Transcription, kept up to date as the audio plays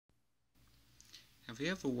Have you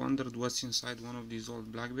ever wondered what's inside one of these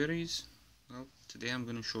old Blackberries? Well, today I'm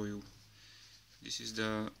gonna show you. This is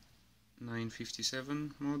the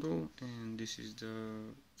 957 model and this is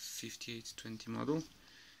the 5820 model.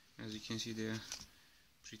 As you can see, they're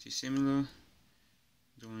pretty similar.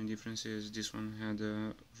 The only difference is this one had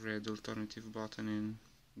a red alternative button and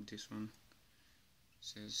this one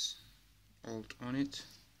says Alt on it.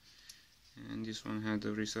 And this one had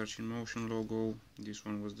the Research in Motion logo. This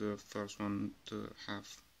one was the first one to have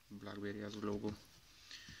Blackberry as a logo.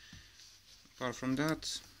 Apart from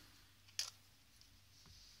that,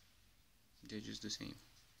 they're just the same.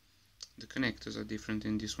 The connectors are different,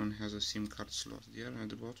 and this one has a SIM card slot there at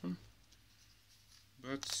the bottom.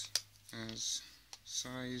 But as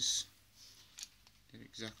size, they're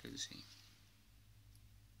exactly the same.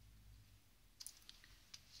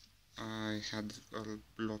 I had a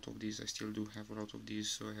lot of these, I still do have a lot of these,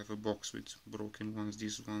 so I have a box with broken ones.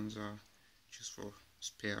 These ones are just for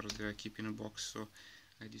spares that I keep in a box, so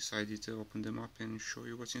I decided to open them up and show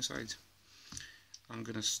you what's inside. I'm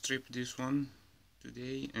gonna strip this one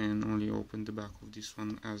today and only open the back of this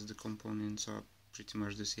one, as the components are pretty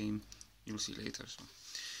much the same. You'll see later. So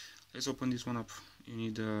let's open this one up. You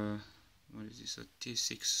need a, what is this, a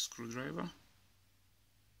T6 screwdriver.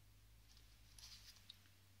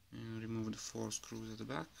 And remove the 4 screws at the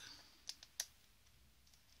back.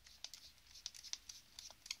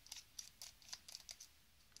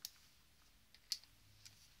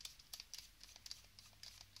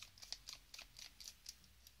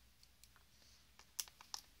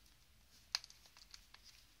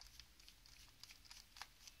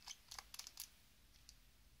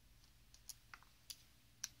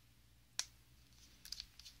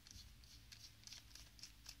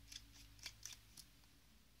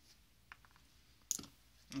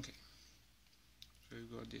 Okay, so we've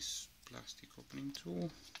got this plastic opening tool.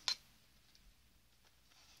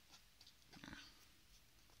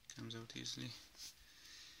 Comes out easily,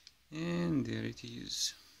 and there it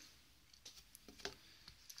is.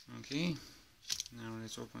 Okay, now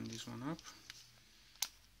let's open this one up.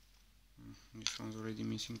 This one's already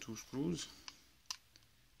missing 2 screws.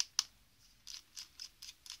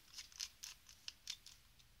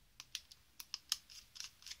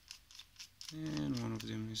 And one of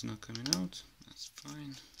them is not coming out. That's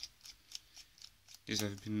fine. These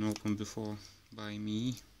have been opened before by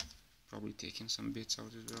me, probably taking some bits out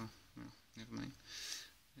as well. Well, never mind.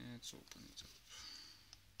 Let's open it up.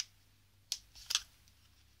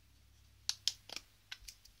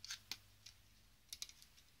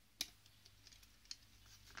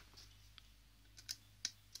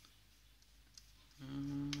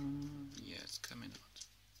 Yeah, it's coming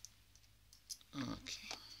out. Okay.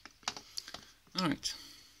 Alright,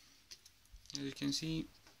 as you can see,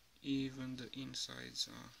 even the insides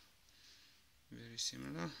are very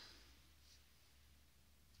similar.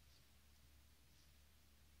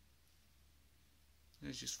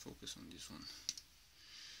 Let's just focus on this one.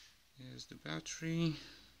 Here's the battery.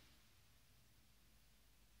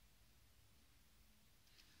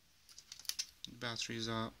 The batteries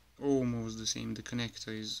are almost the same. The connector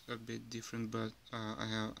is a bit different, but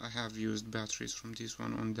I have used batteries from this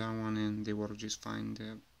one on that one and they work just fine.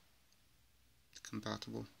 They're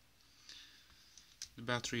compatible. The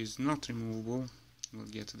battery is not removable, we'll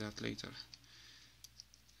get to that later.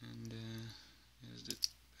 And here's the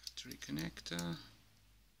battery connector,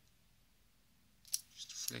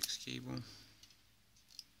 just a flex cable,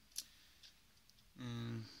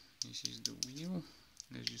 and this is the wheel.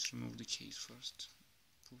 Let's just remove the case first.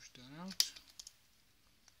 Push that out,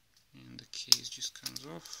 and the case just comes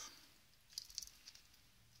off.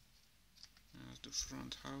 There's the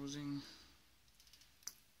front housing.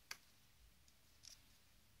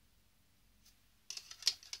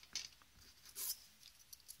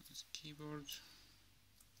 There's the keyboard.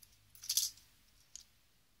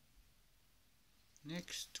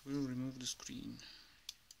 Next, we'll remove the screen.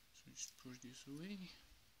 So just push this away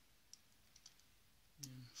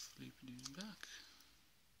and flip this back.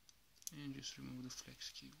 And just remove the flex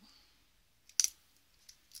cable.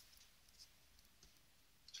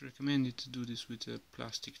 It's recommended to do this with a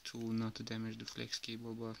plastic tool, not to damage the flex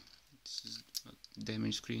cable, but it's a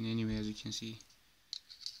damaged screen anyway, as you can see.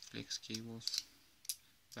 Flex cables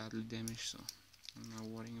badly damaged, so I'm not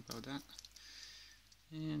worrying about that.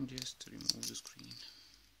 And just remove the screen,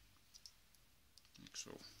 like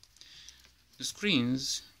so. The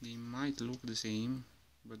screens, they might look the same,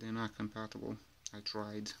 but they're not compatible. I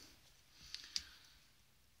tried.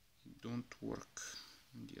 Don't work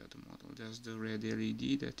in the other model. That's the red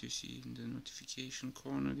LED that you see in the notification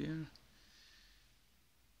corner there.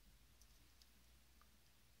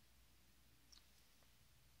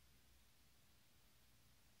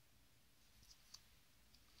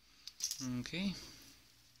 Okay.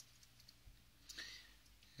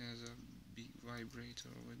 There's a big vibrator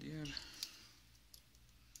over there.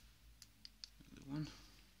 The one.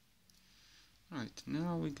 Right,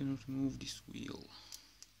 now we're gonna remove this wheel.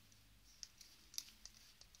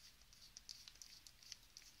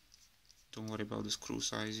 Don't worry about the screw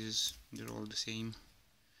sizes, they're all the same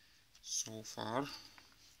so far.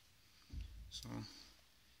 So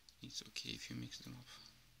it's okay if you mix them up.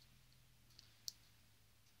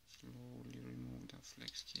 Slowly remove that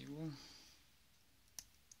flex cable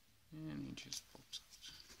and it just pops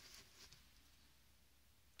out.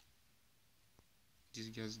 This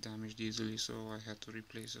gets damaged easily, so I had to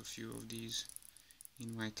replace a few of these.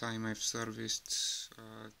 In my time I've serviced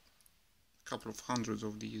a couple of hundreds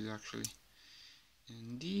of these actually,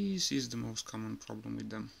 and this is the most common problem with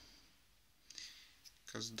them,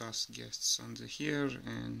 because dust gets under here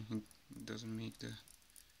and it doesn't make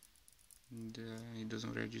it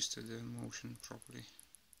doesn't register the motion properly.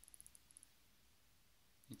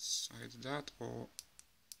 It's either that or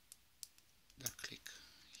that click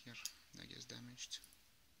here that gets damaged.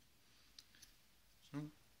 So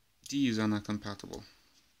these are not compatible.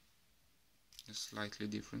 They're slightly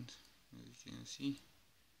different, as you can see.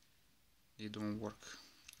 They don't work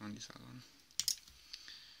on this other one,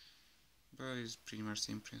 but it's pretty much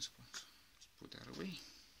the same principle. Let's put that away.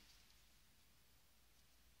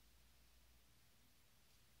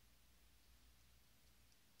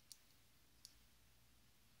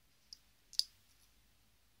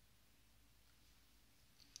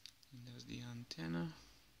 And there's the antenna.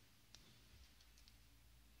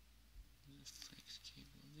 There's a flex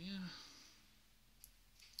cable there.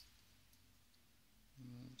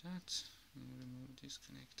 Remove that and remove this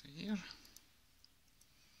connector here.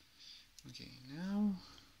 Okay, now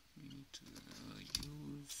we need to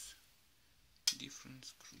use a different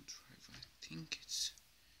screwdriver. I think it's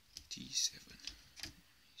T7. Let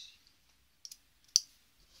me see.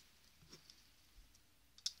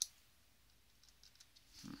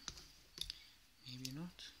 Maybe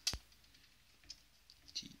not.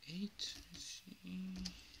 T8. Let's see.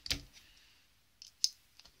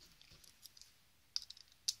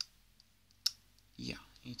 Yeah,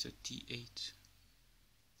 it's a T8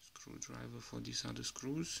 screwdriver for these other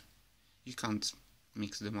screws. You can't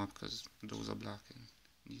mix them up because those are black and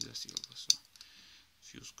these are silver, so a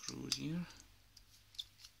few screws here.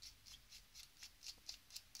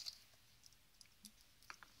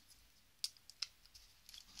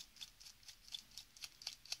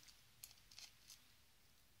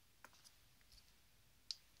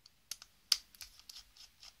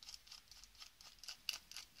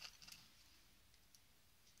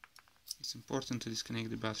 It's important to disconnect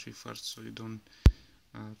the battery first so you don't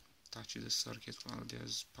touch the circuit while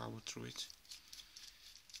there's power through it.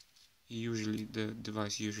 Usually the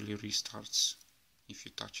device usually restarts if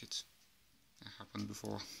you touch it. That happened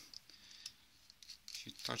before. If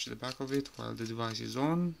you touch the back of it while the device is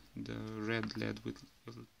on, the red LED will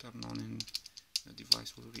turn on and the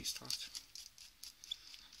device will restart.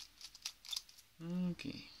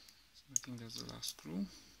 Okay, so I think that's the last screw.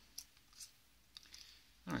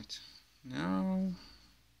 Alright, now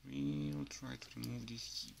we'll try to remove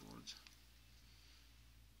this keyboard.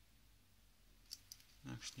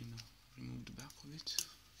 Actually, no, remove the back of it.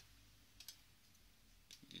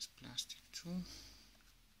 Take this plastic tool and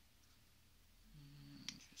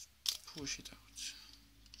just push it out.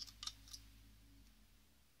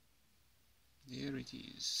 There it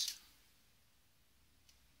is.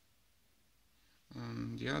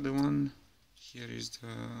 The other one, here is the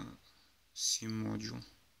SIM module.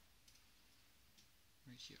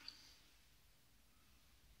 Right here.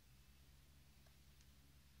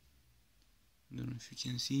 Don't know if you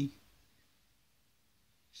can see. It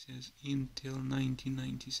says Intel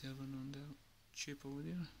 1997 on the chip over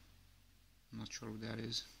there. I'm not sure what that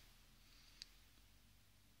is.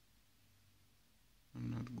 I'm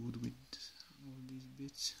not good with all these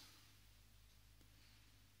bits.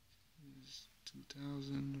 This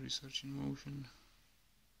 2000 research in motion.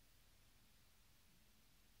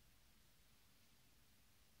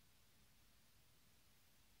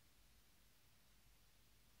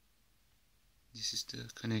 This is the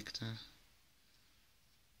connector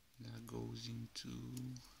that goes into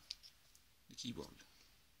the keyboard.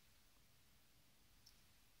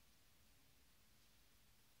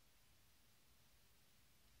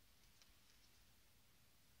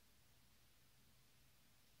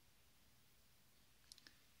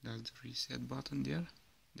 That's the reset button there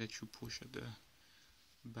that you push at the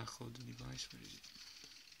back of the device. Where is it?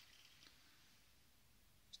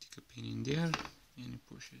 Stick a pin in there and it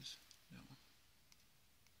pushes that one.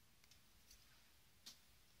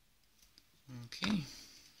 Okay,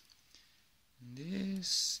 and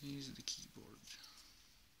this is the keyboard.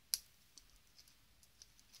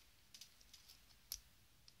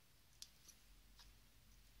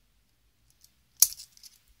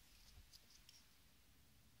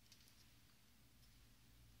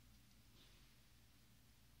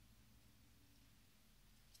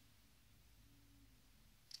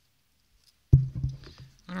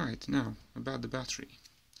 Alright, now about the battery.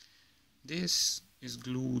 This is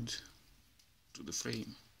glued to the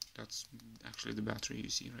frame. That's actually the battery you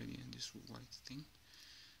see right here, this white thing.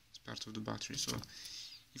 It's part of the battery. So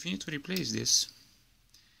if you need to replace this,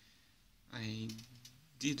 I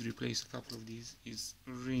did replace a couple of these. It's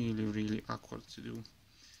really awkward to do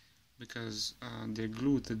because they're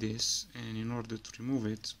glued to this, and in order to remove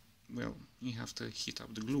it, well, you have to heat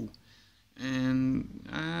up the glue. And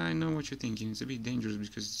I know what you're thinking, it's a bit dangerous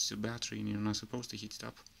because it's a battery and you're not supposed to heat it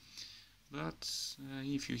up. But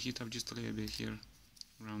if you heat up just a little bit here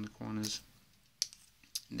around the corners,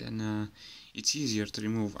 then it's easier to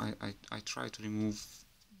remove. I tried to remove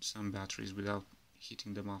some batteries without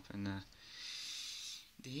heating them up, and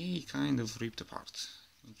they kind of ripped apart.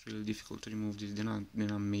 It's really difficult to remove these. They're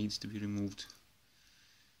not made to be removed.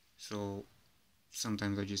 So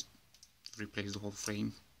sometimes I just replace the whole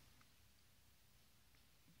frame,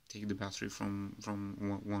 take the battery from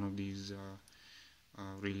one of these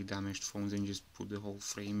really damaged phones, and just put the whole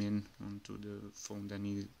frame in onto the phone that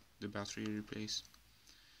needed the battery replaced.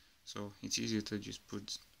 So it's easier to just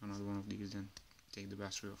put another one of these than take the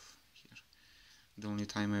battery off here. The only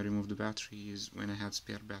time I remove the battery is when I had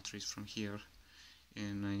spare batteries from here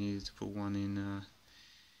and I needed to put one in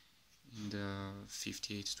the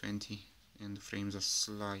 5820, and the frames are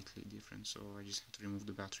slightly different, so I just have to remove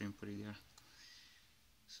the battery and put it there.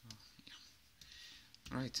 So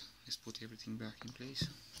yeah. Alright, let's put everything back in place.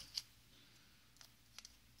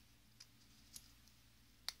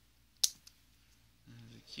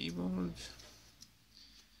 The keyboard.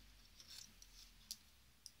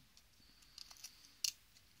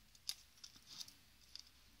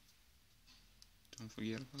 Don't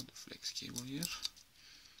forget about the flex cable here.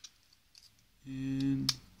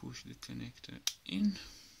 And push the connector in.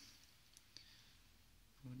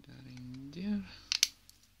 Put that in there.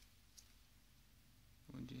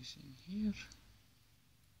 Put this in here.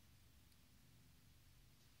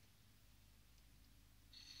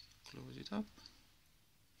 Close it up.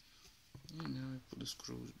 And now I put the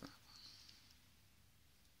screws back.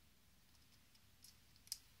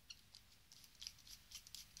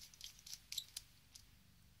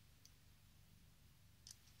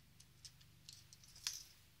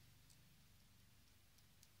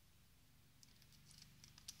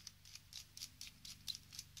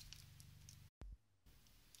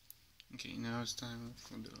 Okay, now it's time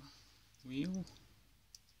for the wheel.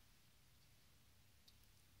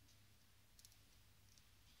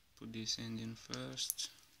 Put this end in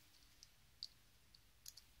first.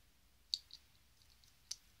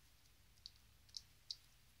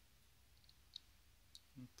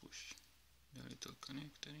 And push the little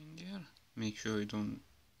connector in there. Make sure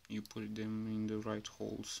you put them in the right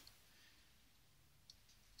holes.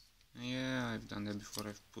 Yeah, I've done that before.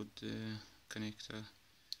 I've put the connector.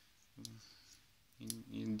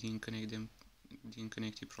 You didn't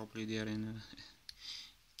connect it properly there, and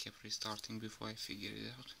kept restarting before I figured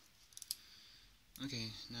it out.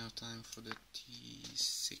 Okay, now time for the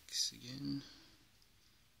T6 again.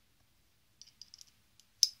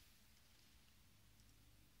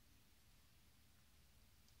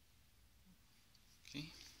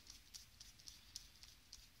 Okay.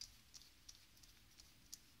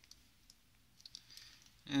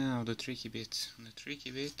 Now the tricky bit. The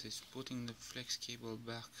tricky bit is putting the flex cable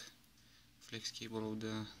back. Flex cable of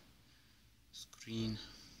the screen.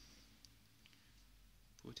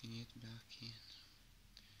 Putting it back in.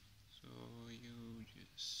 So you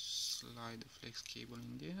just slide the flex cable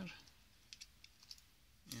in there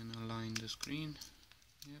and align the screen.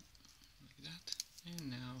 Yep, like that.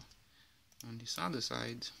 And now on this other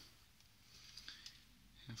side,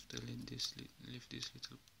 have to lift this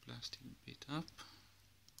little plastic bit up.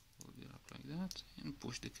 Hold it up like that and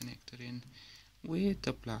push the connector in with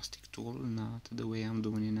a plastic tool, not the way I'm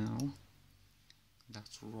doing it now.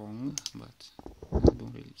 That's wrong, but I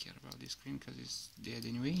don't really care about this screen because it's dead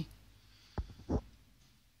anyway.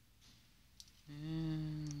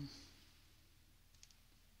 And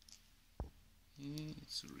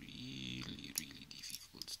it's really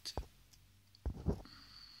difficult to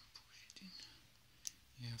push it in.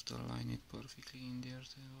 You have to align it perfectly in there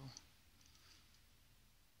too.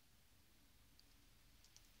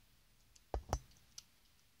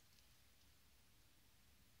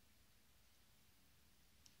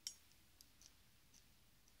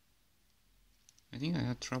 think I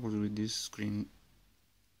had trouble with this screen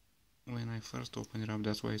when I first opened it up.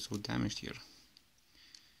 That's why it's so damaged here.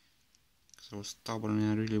 Because I was stubborn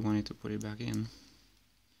and I really wanted to put it back in.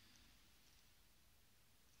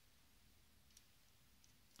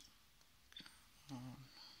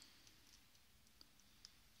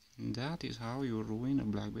 And that is how you ruin a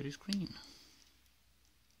Blackberry screen.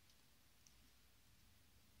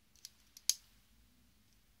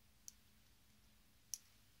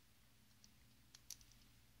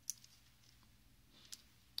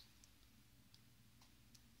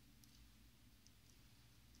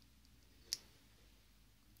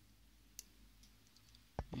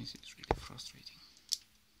 This is really frustrating.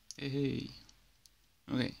 Hey.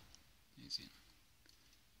 Okay. That's it.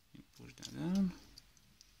 You push that down.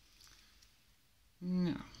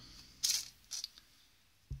 Now,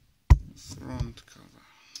 front cover.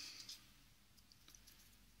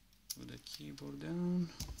 Put the keyboard down.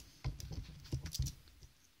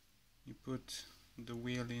 You put the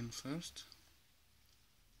wheel in first,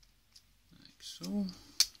 like so,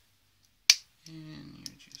 and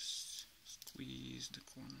you just squeeze the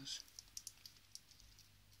corners.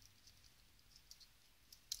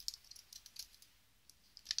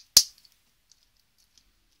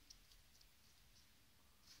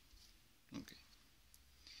 Okay.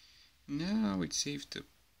 Now it's safe to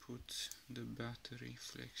put the battery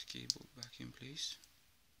flex cable back in place.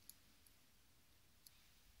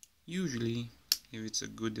 Usually, if it's a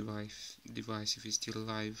good device, if it's still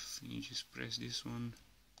alive, you just press this one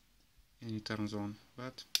and it turns on,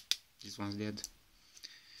 but this one's dead.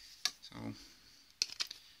 So, let's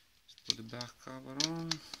put the back cover on.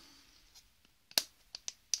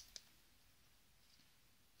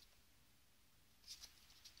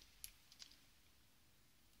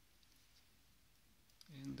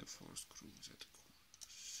 And the 4 screws at the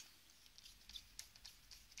corners.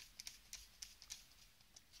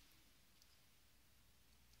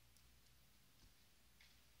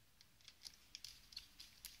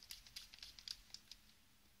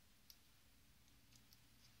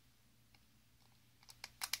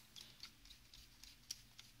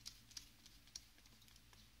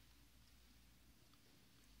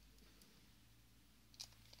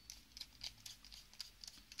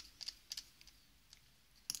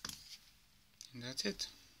 And that's it.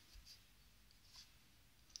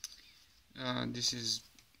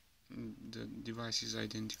 The device is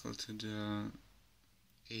identical to the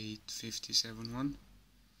 857 one,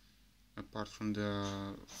 apart from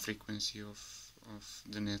the frequency of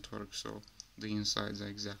the network, so the insides are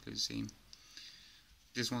exactly the same.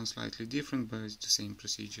 This one's slightly different, but it's the same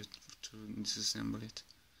procedure to disassemble it,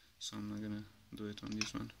 so I'm not gonna do it on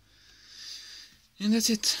this one. And that's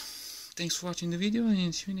it. Thanks for watching the video,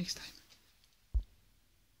 and see you next time.